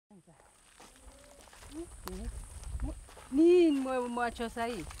Ni mwachosa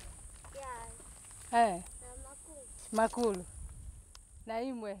hii? Makulu. Na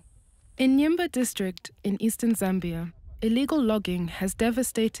imwe. In Nyimba district in eastern Zambia, illegal logging has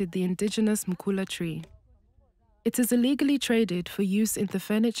devastated the indigenous Mukula tree. It is illegally traded for use in the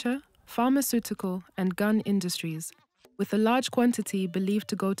furniture, pharmaceutical and gun industries, with a large quantity believed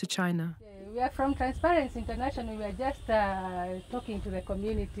to go to China. We are from Transparency International. We are just talking to the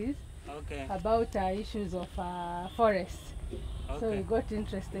communities about issues of forests. So we got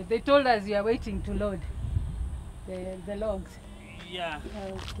interested. They told us you are waiting to load the logs. Yeah.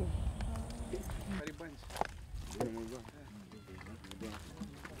 Okay.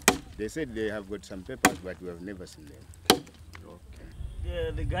 They said they have got some papers, but we have never seen them. Okay.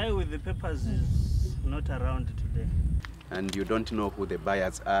 Yeah, the guy with the papers is not around today. And you don't know who the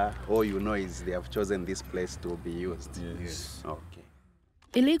buyers are. All you know is they have chosen this place to be used. Yes. Okay.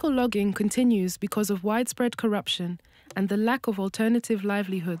 Illegal logging continues because of widespread corruption and the lack of alternative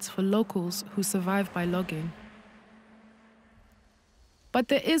livelihoods for locals who survive by logging. But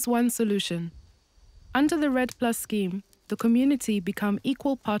there is one solution. Under the Red Plus scheme, the community become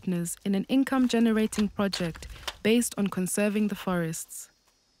equal partners in an income-generating project based on conserving the forests.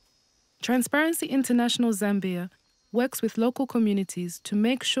 Transparency International Zambia works with local communities to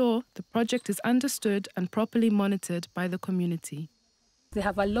make sure the project is understood and properly monitored by the community. They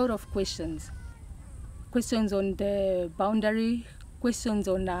have a lot of questions. Questions on the boundary, questions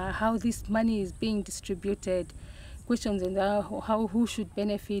on how this money is being distributed, questions on how who should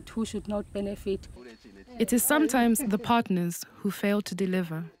benefit, who should not benefit. It is sometimes the partners who fail to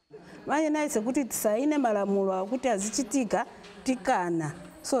deliver.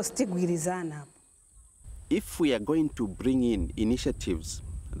 If we are going to bring in initiatives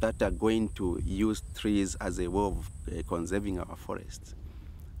that are going to use trees as a way of conserving our forests,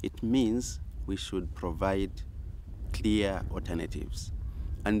 it means we should provide clear alternatives.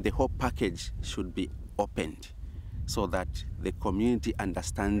 And the whole package should be opened so that the community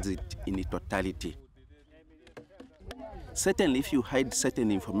understands it in its totality. Certainly, if you hide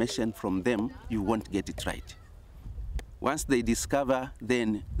certain information from them, you won't get it right. Once they discover,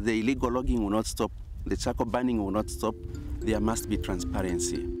 then the illegal logging will not stop, the charcoal burning will not stop. There must be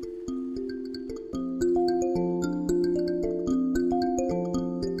transparency.